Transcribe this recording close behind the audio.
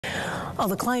Well,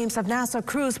 the claims of Nassau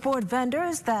Cruise Port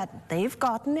vendors that they've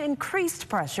gotten increased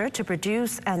pressure to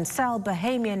produce and sell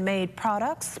Bahamian-made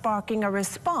products, sparking a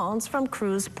response from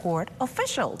cruise port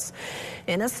officials.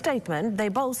 In a statement, they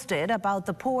boasted about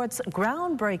the port's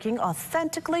groundbreaking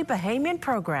Authentically Bahamian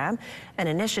program, an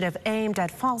initiative aimed at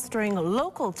fostering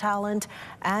local talent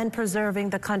and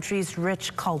preserving the country's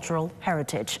rich cultural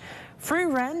heritage. Free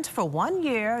rent for 1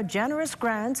 year, generous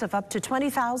grants of up to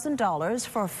 $20,000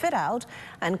 for fit-out,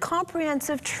 and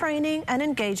comprehensive training and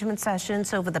engagement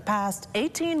sessions over the past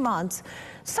 18 months.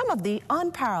 Some of the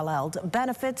unparalleled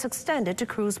benefits extended to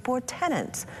cruise port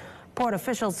tenants. Port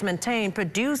officials maintain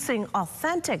producing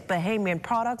authentic Bahamian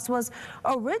products was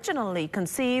originally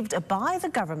conceived by the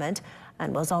government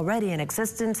and was already in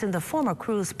existence in the former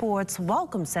cruise port's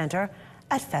Welcome Center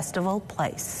at Festival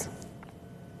Place.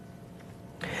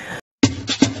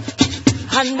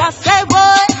 And I say,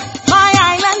 boy, my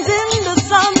island's in the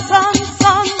sun, sun,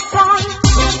 sun, sun.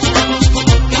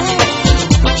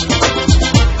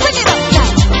 Bring it up now.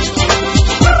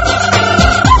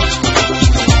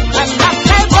 And I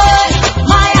say, boy,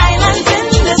 my island's in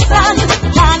the sun.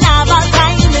 Carnival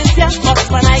time is here, but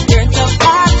when I turn to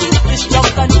party, this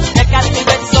jump on I got me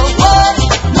wet, so boy,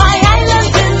 my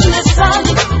island's in the sun.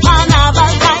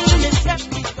 Carnival time is here.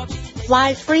 Fly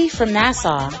free from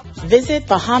Nassau. Visit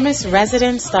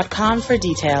BahamasResidence.com for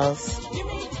details.